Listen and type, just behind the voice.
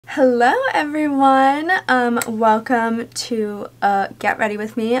Hello everyone, welcome to Get Ready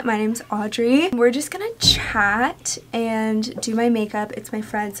With Me. My name's Audrey. We're just gonna chat and do my makeup. It's my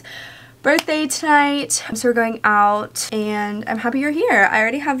friend's birthday tonight, so we're going out and I'm happy you're here. I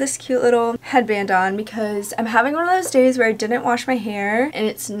already have this cute little headband on because I'm having one of those days where I didn't wash my hair and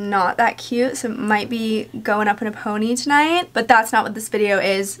it's not that cute, so it might be going up in a pony tonight, but that's not what this video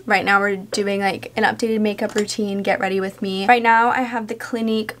is. Right now we're doing like an updated makeup routine, Get Ready With Me. Right now I have the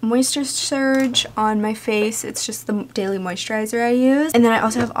Clinique Moisture Surge on my face. It's just the daily moisturizer I use, and then I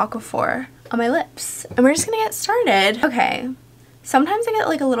also have Aquaphor on my lips, and we're just gonna get started. Okay. Sometimes I get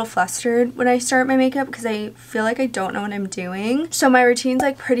like a little flustered when I start my makeup because I feel like I don't know what I'm doing. So my routine's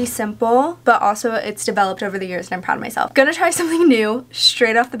like pretty simple, but also it's developed over the years and I'm proud of myself. Gonna try something new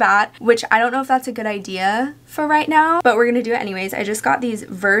straight off the bat, which I don't know if that's a good idea for right now, but we're gonna do it anyways. I just got these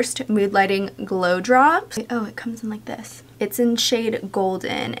Versed Mood Lighting Glow Drops. Oh, it comes in like this. It's in shade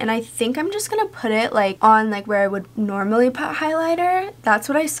Golden, and I think I'm just gonna put it like on like where I would normally put highlighter. That's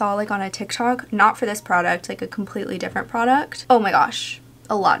what I saw like on a TikTok, not for this product, like a completely different product. Oh my gosh,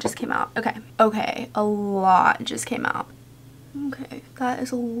 a lot just came out. Okay, a lot just came out. Okay,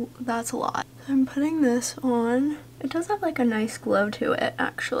 that's a lot. So I'm putting this on. It does have like a nice glow to it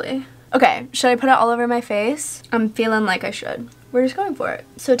actually. Okay, should I put it all over my face? I'm feeling like I should. We're just going for it.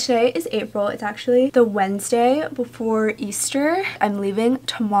 So today is April. It's actually the Wednesday before Easter. I'm leaving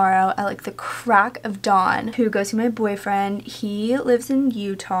tomorrow at like the crack of dawn to go see my boyfriend. He lives in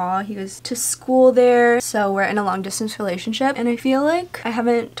Utah. He goes to school there. So we're in a long distance relationship. And I feel like I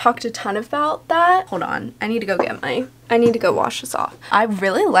haven't talked a ton about that. Hold on. I need to go wash this off. I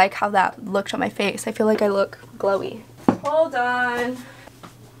really like how that looked on my face. I feel like I look glowy. Hold on.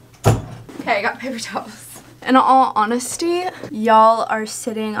 Okay, I got paper towels. In all honesty, y'all are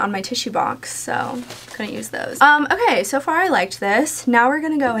sitting on my tissue box, so couldn't use those. Okay, so far I liked this. Now we're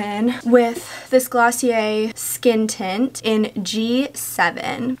gonna go in with this Glossier Skin Tint in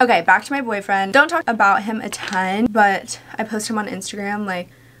G7. Okay, back to my boyfriend. Don't talk about him a ton, but I post him on Instagram like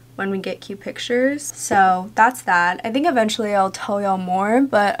when we get cute pictures. So that's that. I think eventually I'll tell y'all more,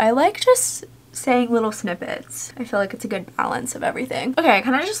 but I like just saying little snippets. I feel like it's a good balance of everything. Okay,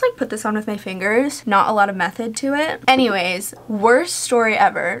 can I just like put this on with my fingers? Not a lot of method to it. Anyways, worst story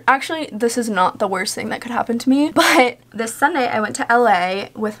ever. Actually, this is not the worst thing that could happen to me, but this Sunday I went to LA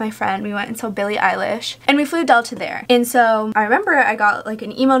with my friend. We went and saw Billie Eilish and we flew Delta there. And so I remember I got like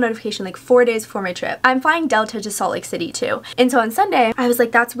an email notification like 4 days before my trip. I'm flying Delta to Salt Lake City too. And so on Sunday, I was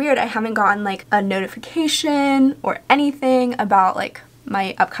like, that's weird. I haven't gotten like a notification or anything about like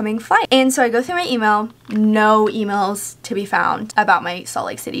my upcoming flight. And so I go through my email, no emails to be found about my Salt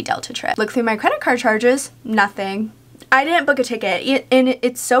Lake City Delta trip. Look through my credit card charges, nothing. I didn't book a ticket, and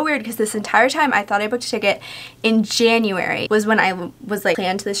it's so weird because this entire time I thought I booked a ticket in January was when I was like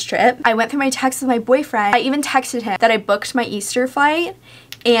planned this trip. I went through my texts with my boyfriend. I even texted him that I booked my Easter flight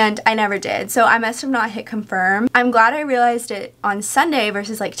and I never did. So I must have not hit confirm. I'm glad I realized it on Sunday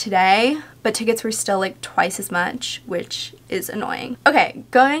versus like today, but tickets were still like twice as much, which is annoying. Okay,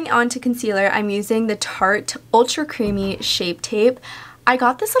 going on to concealer, I'm using the Tarte Ultra Creamy Shape Tape. I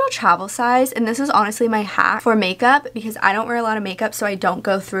got this little travel size, and this is honestly my hack for makeup because I don't wear a lot of makeup, so I don't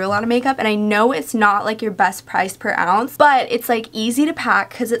go through a lot of makeup, and I know it's not like your best price per ounce, but it's like easy to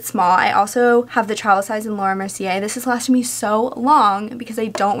pack because it's small. I also have the travel size in Laura Mercier. This has lasted me so long because I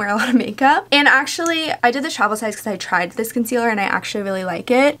don't wear a lot of makeup, and actually I did the travel size because I tried this concealer and I actually really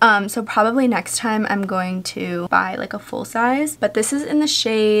like it. So probably next time I'm going to buy like a full size, but this is in the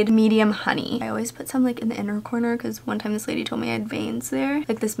shade Medium Honey. I always put some like in the inner corner because one time this lady told me I had veins there,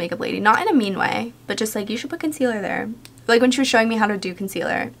 like this makeup lady, not in a mean way, but just like you should put concealer there. Like when she was showing me how to do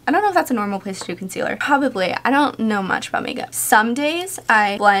concealer. I don't know if that's a normal place to do concealer. Probably. I don't know much about makeup. Some days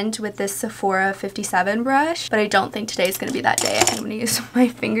I blend with this Sephora 57 brush, but I don't think today's gonna be that day. I think I'm gonna use my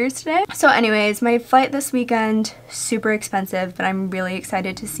fingers today. So anyways, my flight this weekend, super expensive, but I'm really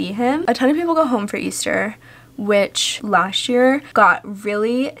excited to see him. A ton of people go home for Easter, which last year got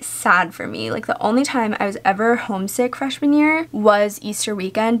really sad for me. Like the only time I was ever homesick freshman year was Easter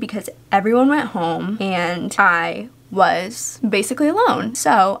weekend because everyone went home and I was basically alone.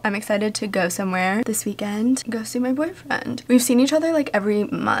 So I'm excited to go somewhere this weekend, go see my boyfriend. We've seen each other like every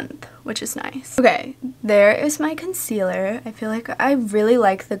month, which is nice. Okay, there is my concealer. I feel like I really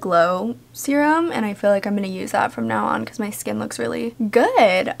like the Glow serum and I feel like I'm gonna use that from now on because my skin looks really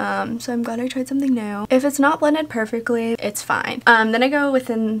good. So I'm glad I tried something new. If it's not blended perfectly, it's fine. Then I go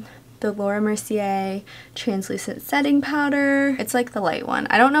within the Laura Mercier translucent setting powder. It's like the light one.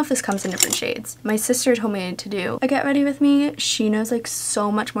 I don't know if this comes in different shades. My sister told me to do a get ready with me. She knows like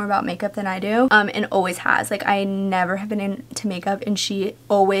so much more about makeup than I do, and always has. Like I never have been into makeup, and she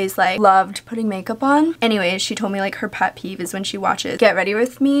always like loved putting makeup on. Anyways, she told me like her pet peeve is when she watches get ready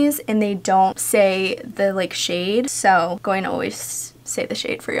with me's and they don't say the like shade. So going to always say the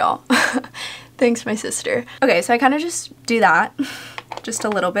shade for y'all. Thanks, my sister. Okay, so I kind of just do that. Just a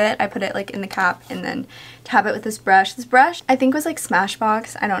little bit. I put it like in the cap and then tap it with this brush. This brush I think was like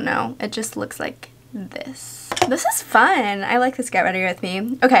Smashbox. I don't know. It just looks like this. This is fun. I like this get ready with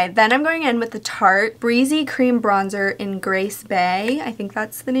me. Okay, then I'm going in with the Tarte Breezy Cream Bronzer in Grace Bay. I think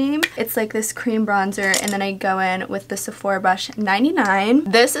that's the name. It's like this cream bronzer, and then I go in with the Sephora brush 99.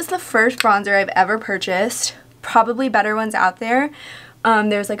 This is the first bronzer I've ever purchased. Probably better ones out there.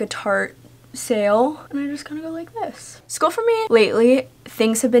 There's like a Tarte sale, and I just kind of go like this. School for me lately,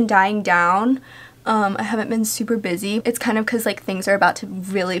 things have been dying down. I haven't been super busy. It's kind of because like things are about to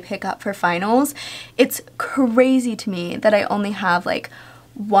really pick up for finals. It's crazy to me that I only have like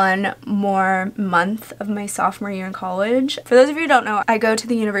 1 more month of my sophomore year in college. For those of you who don't know, I go to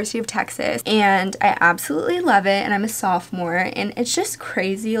the University of Texas and I absolutely love it, and I'm a sophomore, and it's just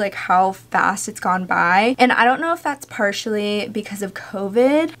crazy like how fast it's gone by. And I don't know if that's partially because of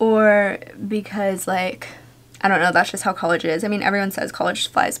COVID or because like, I don't know, that's just how college is. I mean, everyone says college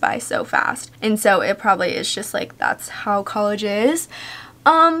flies by so fast, and so it probably is just like that's how college is.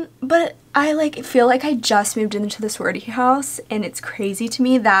 But I like feel like I just moved into the sorority house, and it's crazy to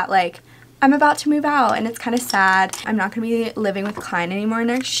me that like I'm about to move out, and it's kind of sad. I'm not gonna be living with Klein anymore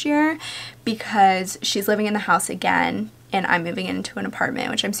next year because she's living in the house again, and I'm moving into an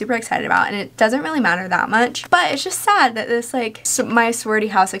apartment, which I'm super excited about, and it doesn't really matter that much, but it's just sad that this like my sorority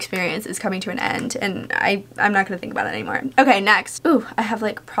house experience is coming to an end, and I'm not gonna think about it anymore. Okay, next. Ooh, I have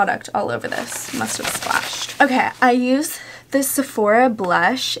like product all over this. Must have splashed. Okay, I use this Sephora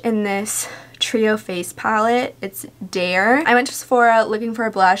blush in this trio face palette. It's Dare. I went to Sephora looking for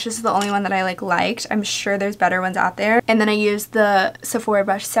a blush. This is the only one that I like liked. I'm sure there's better ones out there. And then I used the Sephora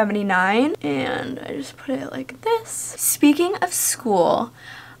brush 79, and I just put it like this. Speaking of school,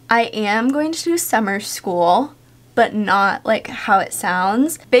 I am going to do summer school, but not like how it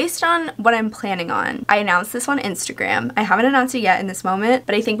sounds. Based on what I'm planning on, I announced this on Instagram. I haven't announced it yet in this moment,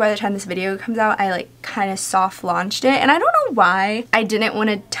 but I think by the time this video comes out, I like kind of soft launched it. And I don't know why I didn't want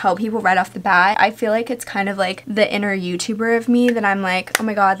to tell people right off the bat. I feel like it's kind of like the inner YouTuber of me that I'm like, oh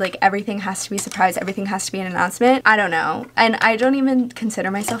my god, like everything has to be a surprise, everything has to be an announcement. I don't know. And I don't even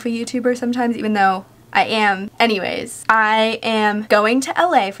consider myself a YouTuber sometimes, even though I am. Anyways, I am going to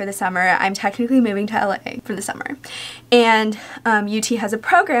LA for the summer. I'm technically moving to LA for the summer. And UT has a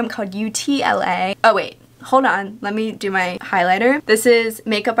program called UTLA. Oh wait, hold on. Let me do my highlighter. This is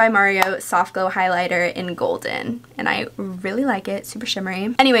Makeup by Mario Soft Glow Highlighter in Golden, and I really like it. Super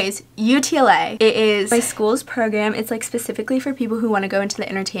shimmery. Anyways, UTLA. It is my school's program. It's like specifically for people who want to go into the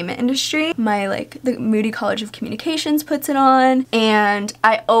entertainment industry. The Moody College of Communications puts it on, and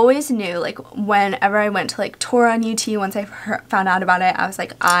I always knew like whenever I went to like tour on UT, once I found out about it, I was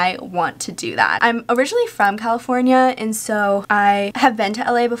like, I want to do that. I'm originally from California, and so I have been to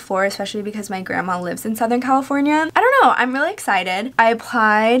LA before, especially because my grandma lives in Southern California. I don't know, I'm really excited. I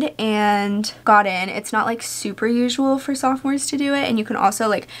applied and got in. It's not like super usual for sophomores to do it, and you can also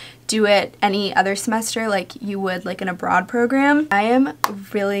like do it any other semester like you would like an abroad program. I am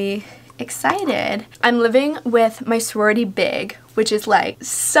really excited. I'm living with my sorority big, which is like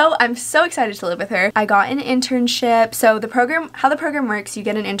I'm so excited to live with her. I got an internship. So how the program works, you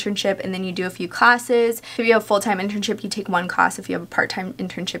get an internship and then you do a few classes. If you have a full-time internship, you take 1 class. If you have a part-time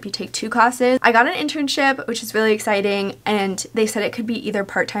internship, you take 2 classes. I got an internship, which is really exciting, and they said it could be either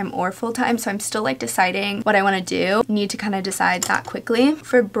part-time or full-time, so I'm still like deciding what I want to do. Need to kind of decide that quickly.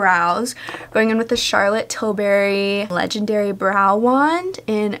 For brows, going in with the Charlotte Tilbury Legendary Brow Wand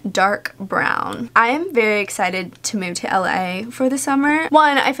in dark brown. I am very excited to move to LA for the summer.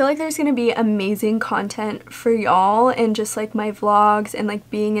 One, I feel like there's gonna be amazing content for y'all, and just like my vlogs and like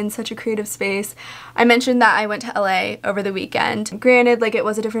being in such a creative space. I mentioned that I went to LA over the weekend. Granted, like it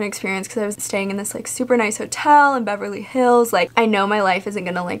was a different experience because I was staying in this like super nice hotel in Beverly Hills. Like I know my life isn't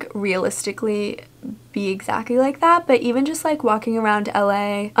gonna like realistically be exactly like that, but even just like walking around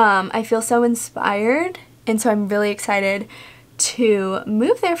LA, I feel so inspired, and so I'm really excited to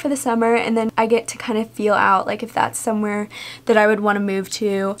move there for the summer, and then I get to kind of feel out like if that's somewhere that I would want to move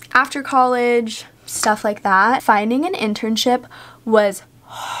to after college, stuff like that. Finding an internship was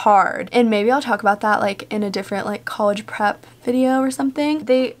hard, and maybe I'll talk about that like in a different like college prep video or something.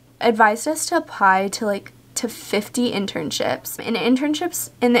 They advised us to apply to to 50 internships. And internships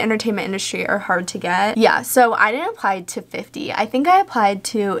in the entertainment industry are hard to get. Yeah, so I didn't apply to 50. I think I applied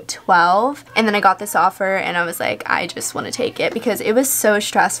to 12, and then I got this offer and I was like, I just want to take it because it was so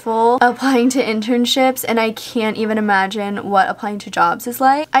stressful applying to internships, and I can't even imagine what applying to jobs is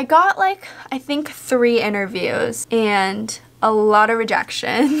like. I got like, I think 3 interviews and a lot of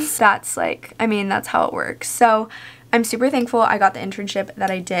rejections. That's like, I mean, that's how it works. So I'm super thankful I got the internship that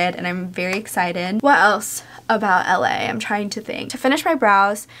I did, and I'm very excited. What else about LA? I'm trying to think. To finish my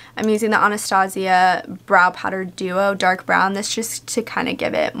brows, I'm using the Anastasia Brow Powder Duo Dark Brown. This just to kind of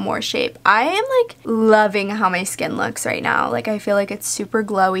give it more shape. I am like loving how my skin looks right now. Like I feel like it's super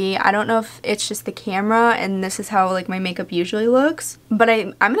glowy. I don't know if it's just the camera and this is how like my makeup usually looks, but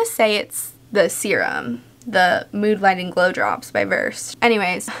I'm gonna say it's the serum, the Mood Lighting Glow Drops by Verse.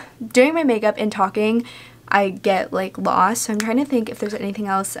 Anyways, doing my makeup and talking, I get like lost, so I'm trying to think if there's anything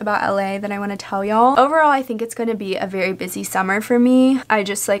else about LA that I want to tell y'all. Overall, I think it's going to be a very busy summer for me. I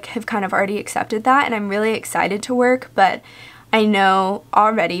just like have kind of already accepted that, and I'm really excited to work, but I know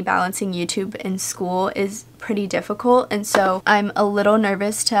already balancing YouTube and school is pretty difficult, and so I'm a little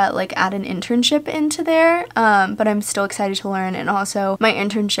nervous to like add an internship into there, but I'm still excited to learn. And also my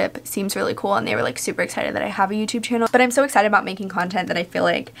internship seems really cool, and they were like super excited that I have a YouTube channel, but I'm so excited about making content that I feel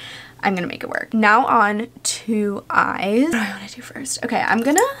like I'm gonna make it work. Now on to eyes. What do I want to do first? Okay, I'm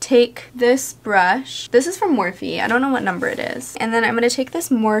gonna take this brush. This is from Morphe. I don't know what number it is. And then I'm gonna take this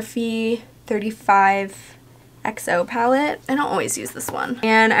Morphe 35 XO palette. I don't always use this one.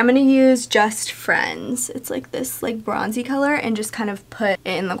 And I'm gonna use Just Friends. It's like this like bronzy color, and just kind of put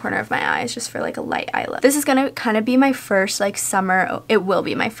it in the corner of my eyes just for like a light eye look. This is gonna kind of be my first like summer, it will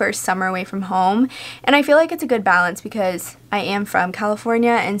be my first summer away from home. And I feel like it's a good balance because I am from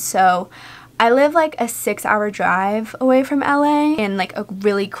California, and so I live like a 6-hour drive away from LA in like a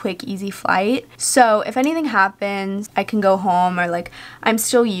really quick, easy flight. So if anything happens, I can go home, or like I'm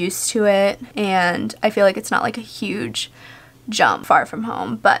still used to it, and I feel like it's not like a huge jump far from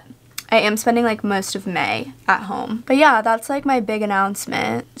home, but I am spending like most of May at home. But yeah, that's like my big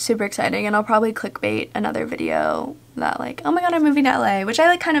announcement. Super exciting, and I'll probably clickbait another video that like, oh my god, I'm moving to LA, which I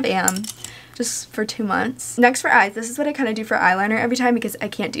like kind of am. Just for 2 months. Next for eyes, this is what I kind of do for eyeliner every time because I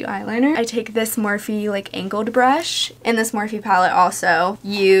can't do eyeliner. I take this Morphe like angled brush, and this Morphe palette also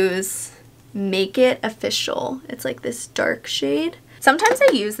use Make It Official. It's like this dark shade. Sometimes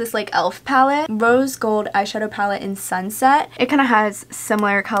I use this like e.l.f. palette, rose gold eyeshadow palette in Sunset. It kind of has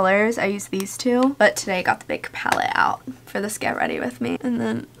similar colors. I use these two, but today I got the big palette out for this Get Ready With Me. And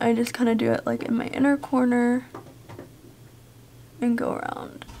then I just kind of do it like in my inner corner and go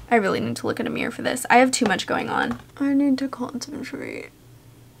around. I really need to look in a mirror for this. I have too much going on. I need to concentrate.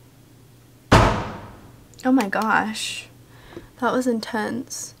 Oh my gosh. That was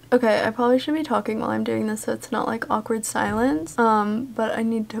intense. Okay, I probably should be talking while I'm doing this so it's not like awkward silence. But I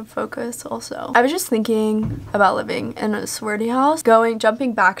need to focus also. I was just thinking about living in a sorority house.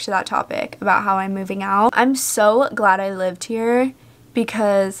 Jumping back to that topic about how I'm moving out. I'm so glad I lived here,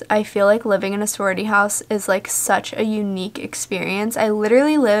 because I feel like living in a sorority house is like such a unique experience. I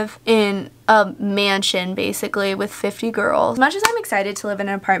literally live in a mansion basically with 50 girls. As much as I'm excited to live in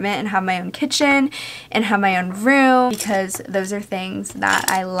an apartment and have my own kitchen and have my own room, because those are things that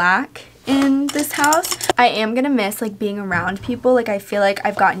I lack in this house, I am gonna miss like being around people. Like I feel like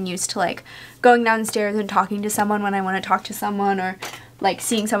I've gotten used to like going downstairs and talking to someone when I want to talk to someone, or like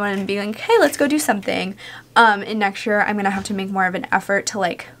seeing someone and being like, hey, let's go do something. And next year I'm gonna have to make more of an effort to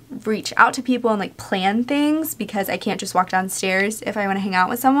like reach out to people and like plan things, because I can't just walk downstairs if I want to hang out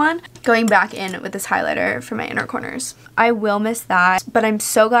with someone. Going back in with this highlighter for my inner corners. I will miss that, but I'm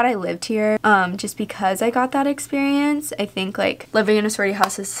so glad I lived here just because I got that experience. I think like living in a sorority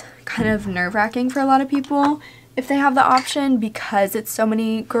house is kind of nerve-wracking for a lot of people if they have the option, because it's so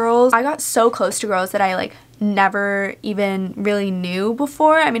many girls. I got so close to girls that I like never even really knew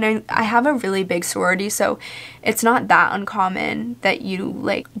before. I mean, I have a really big sorority, so it's not that uncommon that you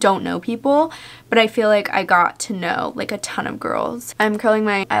like don't know people, but I feel like I got to know like a ton of girls. I'm curling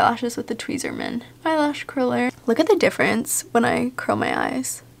my eyelashes with the Tweezerman eyelash curler. Look at the difference when I curl my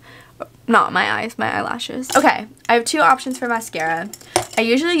eyes. Not my eyes, my eyelashes. Okay, I have 2 options for mascara. I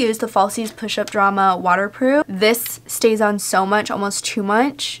usually use the Falsies Push-Up Drama Waterproof. This stays on so much, almost too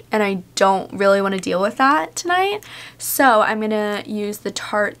much, and I don't really want to deal with that tonight. So I'm gonna use the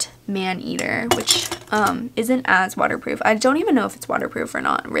Tarte Man-Eater, which isn't as waterproof. I don't even know if it's waterproof or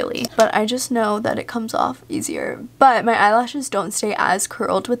not, really, but I just know that it comes off easier. But my eyelashes don't stay as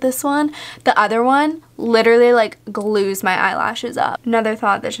curled with this one. The other one literally like glues my eyelashes up. Another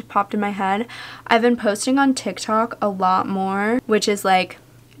thought that just popped in my head. I've been posting on TikTok a lot more, which is like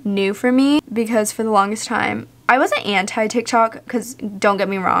new for me because for the longest time, I wasn't anti-TikTok because don't get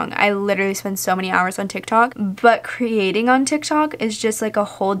me wrong, I literally spend so many hours on TikTok, but creating on TikTok is just like a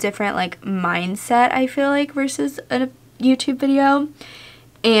whole different like mindset, I feel like, versus a YouTube video.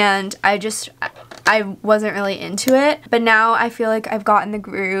 And I wasn't really into it, but now I feel like I've gotten the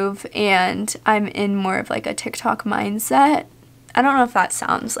groove and I'm in more of like a TikTok mindset. I don't know if that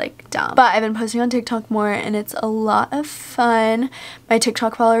sounds like dumb, but I've been posting on TikTok more and it's a lot of fun. My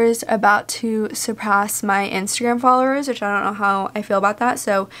TikTok followers are about to surpass my Instagram followers, which I don't know how I feel about that.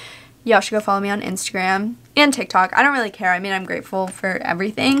 So y'all should go follow me on Instagram and TikTok. I don't really care. I mean, I'm grateful for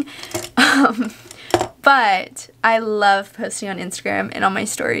everything. But I love posting on Instagram and on my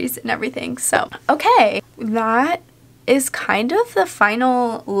stories and everything. So, okay, that is kind of the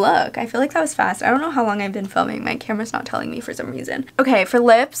final look. I feel like that was fast. I don't know how long I've been filming. My camera's not telling me for some reason. Okay, for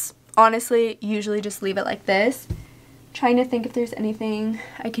lips, honestly, usually just leave it like this. Trying to think if there's anything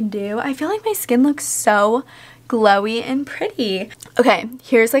I can do. I feel like my skin looks so glowy and pretty. Okay,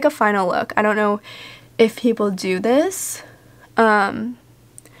 here's like a final look. I don't know if people do this, but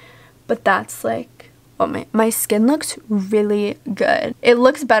that's like, well, my skin looks really good. It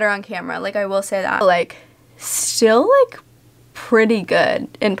looks better on camera, like I will say that. Like, still like pretty good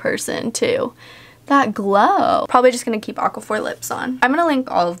in person too. That glow. Probably just gonna keep Aquaphor lips on. I'm gonna link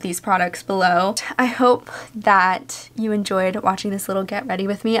all of these products below. I hope that you enjoyed watching this little get ready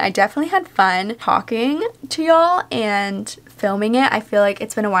with me. I definitely had fun talking to y'all and filming it. I feel like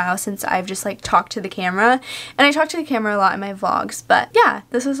it's been a while since I've just like talked to the camera, and I talk to the camera a lot in my vlogs, but yeah,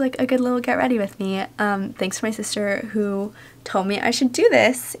 this was like a good little get ready with me. Thanks to my sister who told me I should do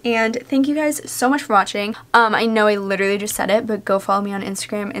this, and thank you guys so much for watching. I know I literally just said it, but go follow me on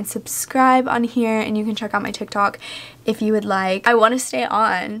Instagram and subscribe on here, and you can check out my TikTok if you would like. I want to stay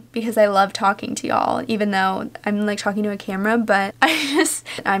on because I love talking to y'all, even though I'm like talking to a camera, but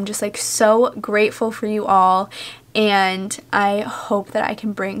I'm just like so grateful for you all, and I hope that I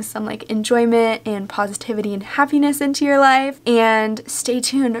can bring some like enjoyment and positivity and happiness into your life. And stay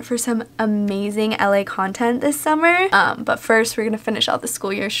tuned for some amazing LA content this summer. But first, we're gonna finish out the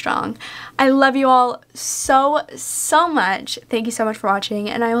school year strong. I love you all so much. Thank you so much for watching,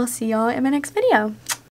 and I will see y'all in my next video.